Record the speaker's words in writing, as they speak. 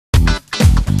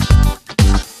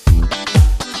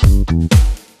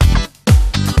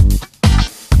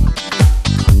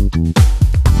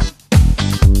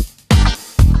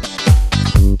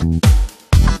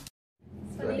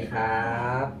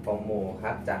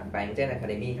แบงค์เจนอะคา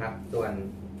เดมี่ครับส่วน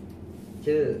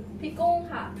ชื่อพี่กุ้ง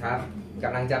ค่ะครับก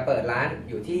ำลังจะเปิดร้าน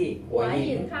อยู่ที่หัว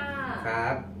หินค่ะครั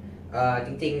บจ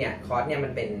ริงๆเนี่ยคอร์สเนี่ยมั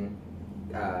นเป็น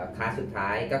คลาสสุดท้า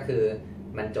ยก็คือ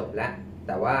มันจบแล้วแ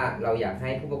ต่ว่าเราอยากให้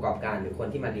ผู้ประกอบการหรือคน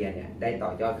ที่มาเรียนเนี่ยได้ต่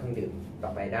อยอดเครื่องดื่มต่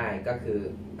อไปได้ก็คือ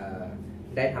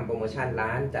ได้ทำโปรโมชั่นร้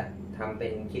านจะทำเป็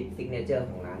นคิดซิกเนเจอร์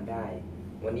ของร้านได้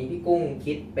วันนี้พี่กุ้ง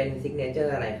คิดเป็นซิกเนเจอ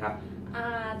ร์อะไรครับ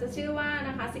จะชื่อว่าน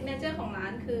ะคะซิกเนเจอร์ของร้า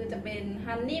นคือจะเป็น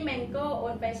Honey Mango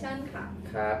Old Fashion ค่ะ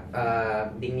ครับ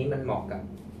ดิ้งนี้มันเหมาะกับ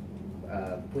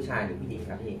ผู้ชายหรือผู้หญิง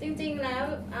ครับพี่จริงๆแล้ว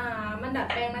มันดัด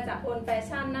แปลงมาจาก Old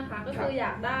Fashion นะคะก็คืออย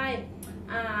ากได้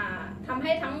ทำใ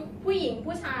ห้ทั้งผู้หญิง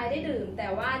ผู้ชายได้ดื่มแต่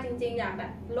ว่าจริงๆอยากแบ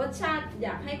บรสชาติอย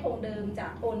ากให้คงเดิมจา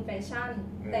ก Old Fashion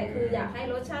แต่คืออยากให้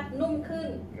รสชาตินุ่มขึ้น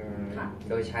ค่ะ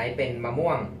โดยใช้เป็นมะม่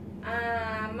ว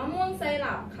งไซ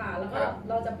รัปค่ะแล้วก็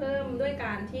เราจะเพิ่มด้วยก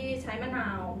ารที่ใช้มะนา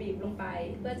วบีบลงไป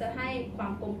เพื่อจะให้ควา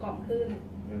มกลมกล่อมขึ้น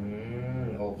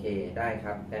โอเคได้ค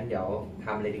รับงั้นเดี๋ยวท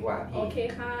ำเลยดีกว่าพี่โอเค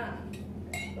ค่ะ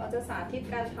เราจะสาธิต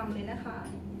การทำเลยนะคะ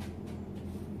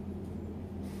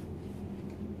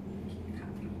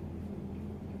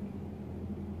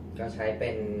ก็ใช้เป็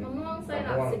นมะม่วงไซ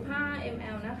รัป15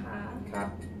 ml นะคะครับ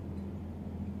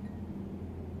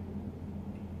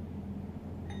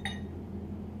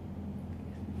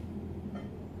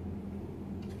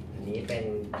อันนี้เป็น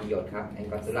กี่หยดครับแอง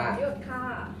กอซูล่าหยดค่ะ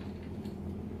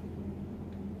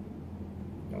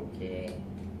โอเค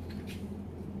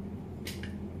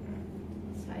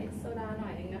ใช้โซดาหน่อ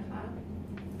ยนึงนะคะ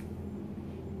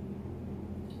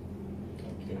โอ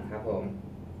เคครับผม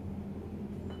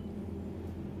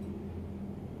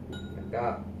แล้วก็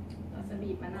เราจะ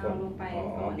บีบมะนาวลงไป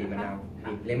ก่อนบีบมะนะนาคะว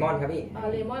บีบเลมอนครับพี่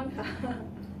เลมอนค่ะ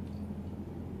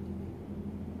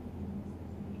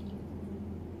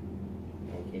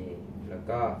โอเคแล้ว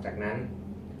ก็จากนั้น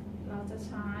เราจะใ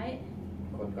ช้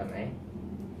คนก่อนไหม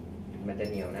มันจะ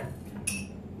เหนียวนะ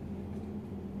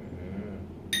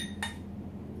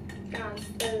การส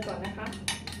เตอร์ก่อนนะคะ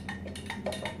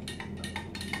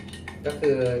ก็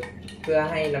คือเพื่อ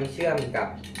ให้น้ำเชื่อมกับ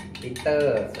บิตเตอ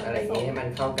ร์อะไรอย่างนี้ให้มัน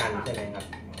เข้ากันใช่ไหมครับ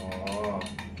อ๋อ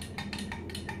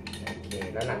โอเค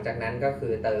แล้วหลังจากนั้นก็คื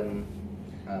อเติม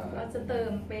เราจะเติ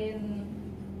มเป็น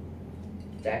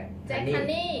แจ็คฮัน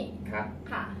นี่ครับ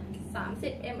ค่ะ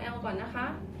30 ml ก่อนนะคะ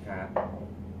ครับ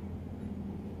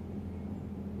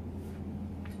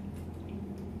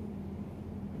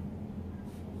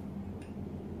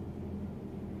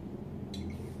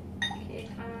โอเค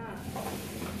ค่ะ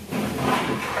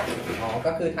อ๋อ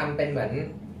ก็คือทำเป็นเหมือน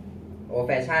โอแ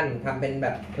ฟชั่นทำเป็นแบ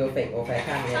บเพอร์เฟกต์โอแฟ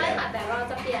ชั่นใช่ค่ะแต่เรา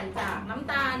จะเปลี่ยนจากน้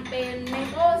ำตาลเป็นแมง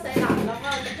โก้ไซรัปแล้วก็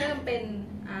จะเพิ่มเป็น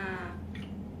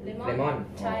เลมอน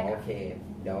ใช่โอเค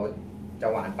เดี๋ยวจะ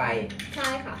หวานไปใช่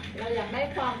ค่ะเราอยากได้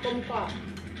ความกลมกล่อม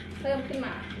เพิ่มขึ้นม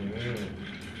า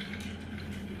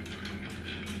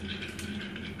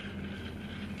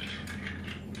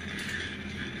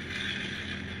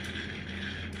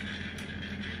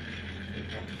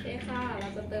โอเคค่ะเรา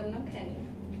จะเติมน้ำแข็ง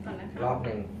ก่อนนะคะรอบห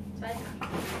นึ่งใช่ค่ะ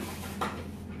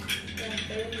แจ็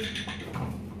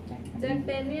คเ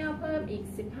ป็นเนี่ยเพิ่มอีก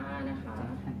15นะคะ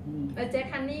แจ็ค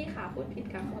ฮันนี่ค่ะพูดผิด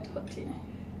ค่ะขอโทษที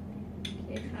โอเ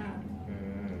คค่ะ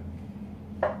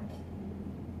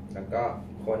แล้วก็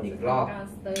คนอีกรอบการ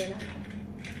สเตอร์นะคะ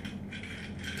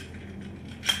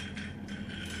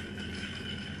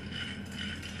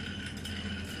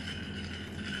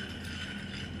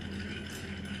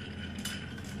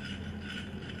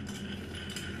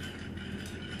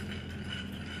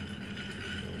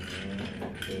โอ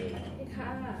เคค่ะ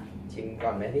ชิมก่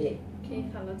อนไหมพี่โอเค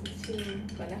ค่ะเราจะชิม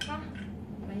ก่อนนะคะ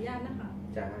ขออนุญาตนะคะ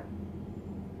จ้า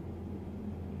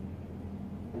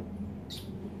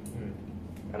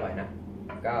อร่อยนะ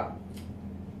ก็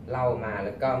เล่ามาแ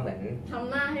ล้วก็เหมือนทำ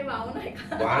หน้าให้เว้าหน่อยค่ะ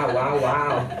ว้าวว้าวว้า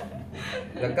ว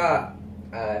แล้วก็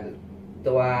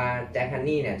ตัวแจ็คฮัน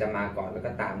นี่เนี่ยจะมาก่อนแล้ว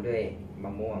ก็ตามด้วยมะ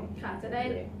ม่วงค่ะจะได้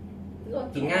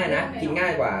กินง่ายนะกินง่า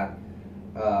ยกว่า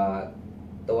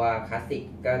ตัวคลาสสิก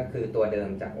ก็คือตัวเดิม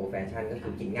จากโอแฟชั่นก็คื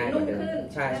อกินง่ายกว่าเดิม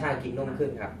ใช่ใช่กินนุ่มขึ้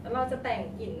นครับเราจะแต่ง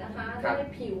กลิ่นนะคะด้วย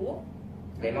ผิว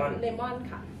เลมอน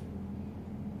ค่ะ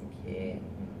โอเค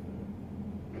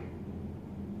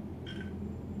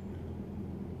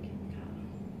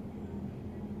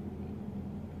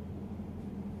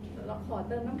เราขอเ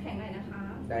ติมน้ำแข็งหน่อยนะคะ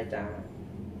ได้จ้า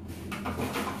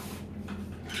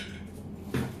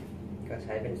ก็ใ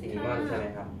ช้เป็นซินนามอนใช่ไหม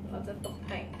ครับเราจะตก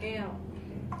แต่งแก้ว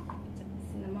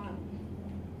ซินนามอน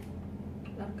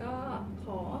แล้ว ก็ข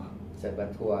อเสิร์ฟกับ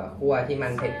ถั่วคั่วที่มั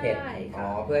นเผ็ด ใช่ ๆ ค่ะ อ๋อ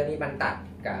เพื่อที่มันตัด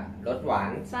กับรสหวา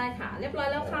น ใช่ค่ะ เรียบร้อย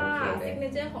แล้วค่ะ โอเคเลย ซิกเน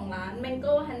เจอร์ของร้าน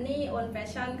Mango Honey Old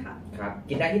Fashion ค่ะ ครับ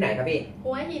กินได้ที่ไหนครับพี่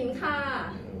หัวหินค่ะ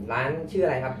ร้านชื่ออะ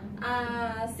ไรครับ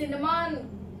Cinnamon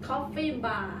Coffee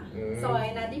Bar อืม ซอย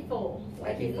นาดิโฟหัว ไอ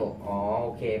หิ ที่ น โกอ๋อโอ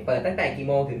เค เปิดตั้งแต่กี่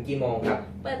โมงถึงกี่โมงครับ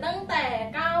เปิดตั้งแต่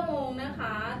 9 โมงนะค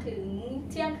ะ ถึง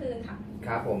เที่ยงคืนค่ะ ค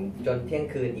รับผมจนเที่ยง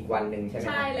คืนอีกวันหนึ่งใช่ไหมครับ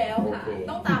ใช่แล้วค่ะ โอเค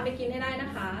ต้องตามไปกินให้ได้นะ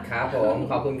คะ ครับผม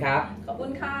ขอบคุณครับ ขอบคุ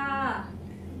ณค่ะ